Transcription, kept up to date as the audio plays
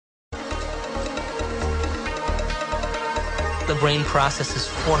The brain processes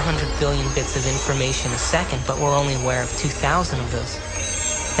 400 billion bits of information a second, but we're only aware of 2,000 of those.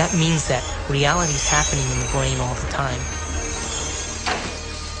 That means that reality is happening in the brain all the time.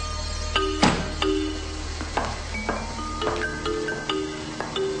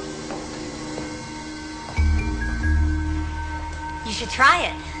 You should try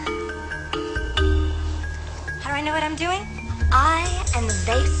it. How do I know what I'm doing? I and the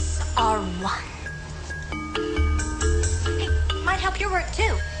vase are one. Hey, might help your work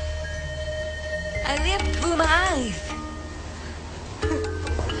too. I live through my eyes.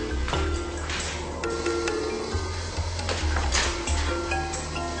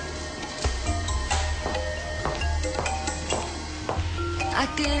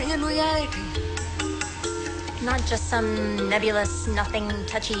 Acting in reality. Not just some nebulous, nothing,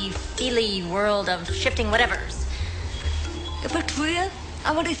 touchy-feely world of shifting whatevers. If it's real,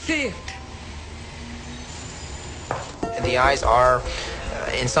 I want to see it. The eyes are,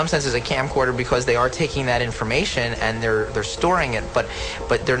 in some senses, a camcorder because they are taking that information and they're storing it, but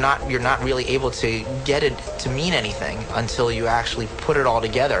you're not really able to get it to mean anything until you actually put it all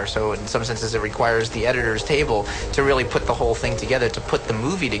together. So in some senses, it requires the editor's table to really put the whole thing together, to put the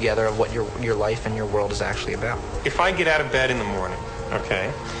movie together of what your life and your world is actually about. If I get out of bed in the morning,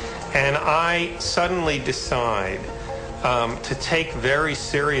 okay, and I suddenly decide to take very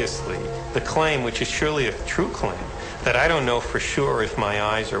seriously the claim, which is surely a true claim, that I don't know for sure if my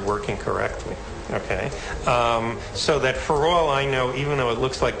eyes are working correctly, okay? So that for all I know, even though it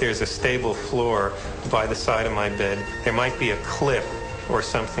looks like there's a stable floor by the side of my bed, there might be a cliff or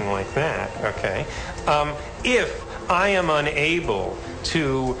something like that, okay? If I am unable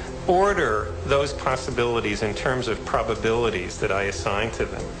to order those possibilities in terms of probabilities that I assign to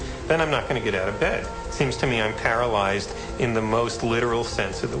them, then I'm not going to get out of bed. It seems to me I'm paralyzed in the most literal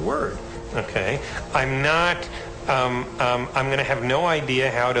sense of the word, okay? I'm going to have no idea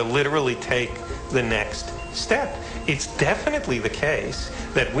how to literally take the next step. It's definitely the case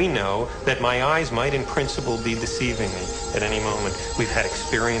that we know that my eyes might in principle be deceiving me at any moment. We've had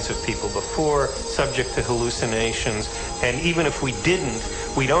experience of people before subject to hallucinations, and even if we didn't,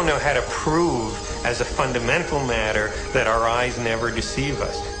 we don't know how to prove as a fundamental matter that our eyes never deceive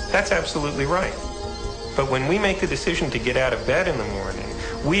us. That's absolutely right. But when we make the decision to get out of bed in the morning,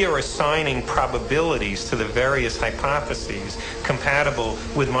 we are assigning probabilities to the various hypotheses compatible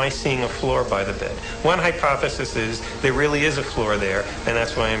with my seeing a floor by the bed. One hypothesis is there really is a floor there, and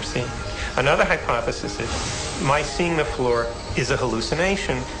that's why I'm seeing it. Another hypothesis is my seeing the floor is a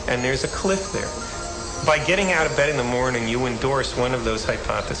hallucination, and there's a cliff there. By getting out of bed in the morning, you endorse one of those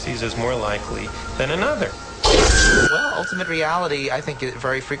hypotheses as more likely than another. Well, ultimate reality, I think, it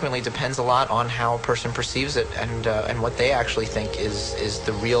very frequently depends a lot on how a person perceives it and what they actually think is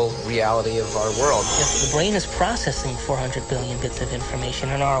the real reality of our world. If the brain is processing 400 billion bits of information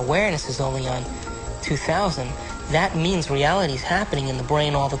and our awareness is only on 2,000, that means reality is happening in the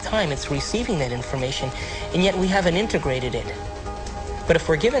brain all the time. It's receiving that information, and yet we haven't integrated it. But if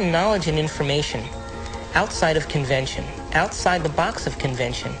we're given knowledge and information outside of convention, outside the box of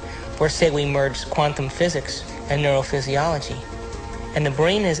convention, where, say, we merge quantum physics and neurophysiology, and the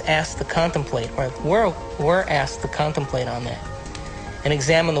brain is asked to contemplate, or we're asked to contemplate on that, and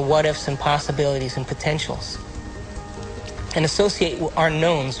examine the what-ifs and possibilities and potentials, and associate our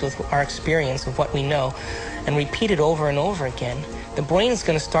knowns with our experience of what we know, and repeat it over and over again, the brain is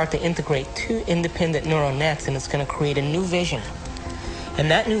going to start to integrate two independent neural nets, and it's going to create a new vision.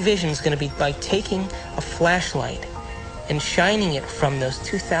 And that new vision is going to be by taking a flashlight and shining it from those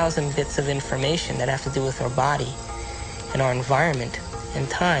 2,000 bits of information that have to do with our body and our environment and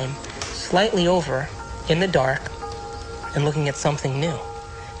time, slightly over in the dark and looking at something new.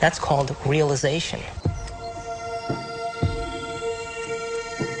 That's called realization.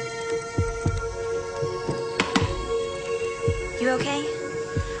 You okay?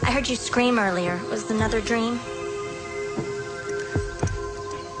 I heard you scream earlier. Was it another dream?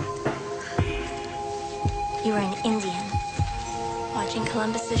 You were an Indian, watching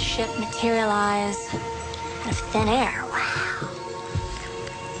Columbus's ship materialize out of thin air. Wow.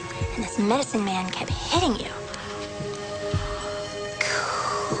 And this medicine man kept hitting you.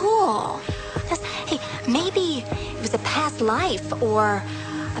 Cool. Hey, maybe it was a past life, or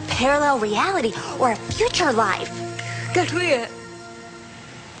a parallel reality, or a future life. Get weird.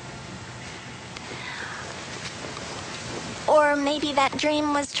 Or maybe that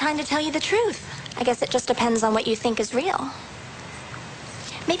dream was trying to tell you the truth. I guess it just depends on what you think is real.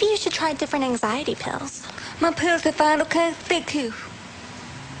 Maybe you should try different anxiety pills. My pills are fine, okay? Thank you.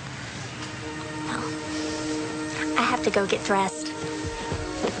 Well, I have to go get dressed.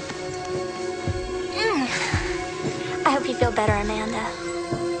 I hope you feel better, Amanda.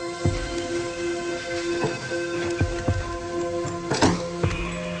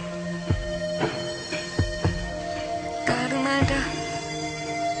 God, Amanda,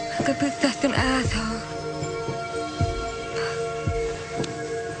 du bist echt ein Asshole.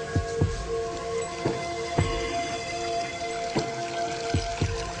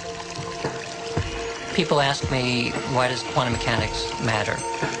 People ask me, why does quantum mechanics matter,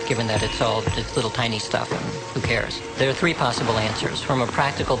 given that it's little tiny stuff and who cares? There are three possible answers. From a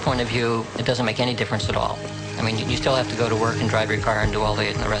practical point of view, it doesn't make any difference at all. I mean, you still have to go to work and drive your car and do all the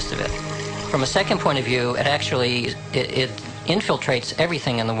rest of it. From a second point of view, it infiltrates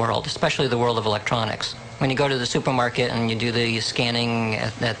everything in the world, especially the world of electronics. When you go to the supermarket and you do the scanning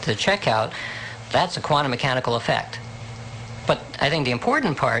at the checkout, that's a quantum mechanical effect. But I think the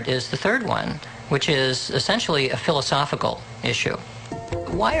important part is the third one, which is essentially a philosophical issue.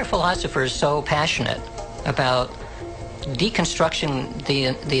 Why are philosophers so passionate about deconstruction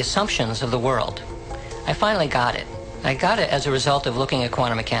the assumptions of the world? I finally got it. I got it as a result of looking at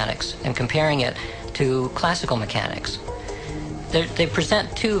quantum mechanics and comparing it to classical mechanics. They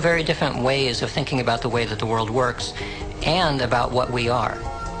present two very different ways of thinking about the way that the world works and about what we are.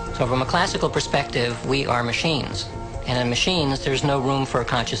 So from a classical perspective, we are machines. And in machines, there's no room for a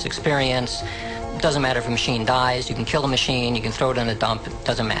conscious experience. It doesn't matter if a machine dies, you can kill a machine, you can throw it in a dump, it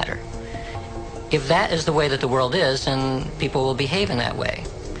doesn't matter. If that is the way that the world is, then people will behave in that way.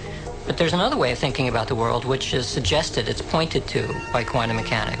 But there's another way of thinking about the world which is suggested, it's pointed to by quantum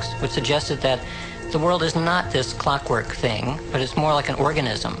mechanics, which suggested that the world is not this clockwork thing, but it's more like an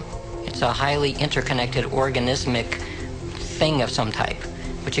organism. It's a highly interconnected organismic thing of some type,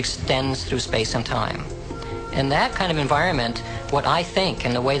 which extends through space and time. In that kind of environment, what I think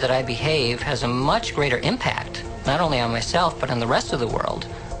and the way that I behave has a much greater impact, not only on myself, but on the rest of the world,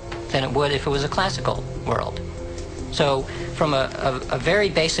 than it would if it was a classical world. So from a very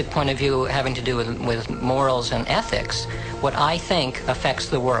basic point of view having to do with morals and ethics, what I think affects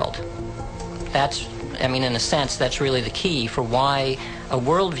the world. That's, I mean, in a sense, that's really the key for why a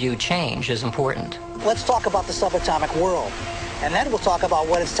worldview change is important. Let's talk about the subatomic world, and then we'll talk about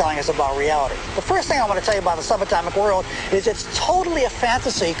what it's telling us about reality. The first thing I want to tell you about the subatomic world is it's totally a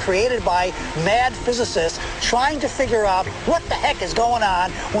fantasy created by mad physicists trying to figure out what the heck is going on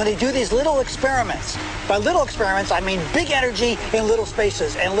when they do these little experiments. By little experiments, I mean big energy in little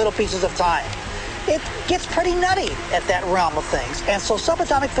spaces and little pieces of time. It gets pretty nutty at that realm of things. And so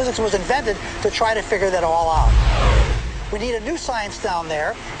subatomic physics was invented to try to figure that all out. We need a new science down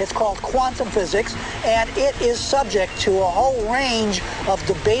there. It's called quantum physics, and it is subject to a whole range of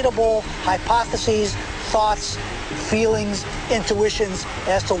debatable hypotheses, thoughts, feelings, intuitions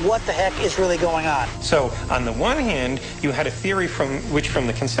as to what the heck is really going on. So on the one hand, you had a theory which from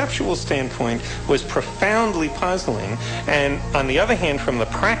the conceptual standpoint was profoundly puzzling, and on the other hand, from the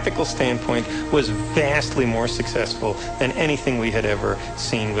practical standpoint, was vastly more successful than anything we had ever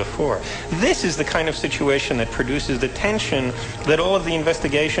seen before. One is the kind of situation that produces the tension that all of the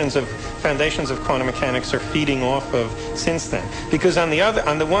investigations of foundations of quantum mechanics are feeding off of since then. Because on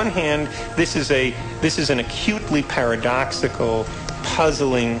the one hand, this is an acutely paradoxical,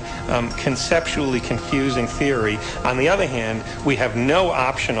 puzzling, conceptually confusing theory. On the other hand, we have no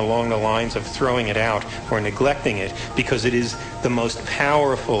option along the lines of throwing it out or neglecting it, because it is the most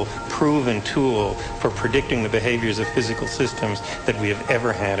powerful, proven tool for predicting the behaviors of physical systems that we have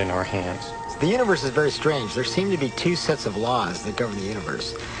ever had in our hands. The universe is very strange. There seem to be two sets of laws that govern the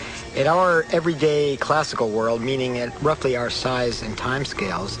universe. In our everyday classical world, meaning at roughly our size and time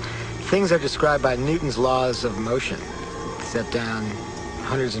scales, things are described by Newton's laws of motion, set down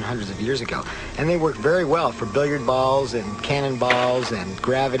hundreds and hundreds of years ago. And they work very well for billiard balls and cannonballs and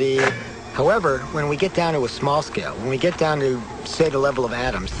gravity. However, when we get down to a small scale, when we get down to, say, the level of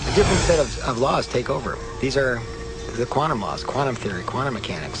atoms, a different set of laws take over. These are the quantum laws, quantum theory, quantum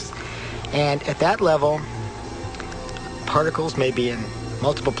mechanics. And at that level, particles may be in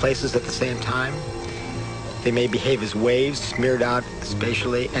multiple places at the same time. They may behave as waves smeared out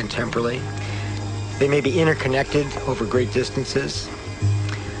spatially and temporally. They may be interconnected over great distances.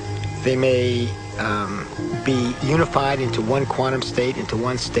 They may be unified into one quantum state, into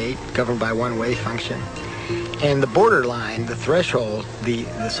one state, governed by one wave function. And the borderline, the threshold,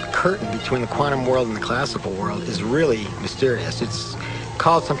 this curtain between the quantum world and the classical world is really mysterious. It's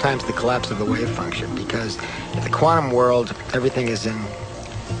called sometimes the collapse of the wave function, because in the quantum world, everything is in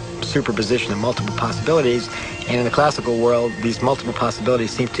superposition of multiple possibilities, and in the classical world, these multiple possibilities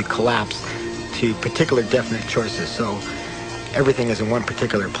seem to collapse to particular definite choices. So everything is in one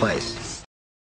particular place.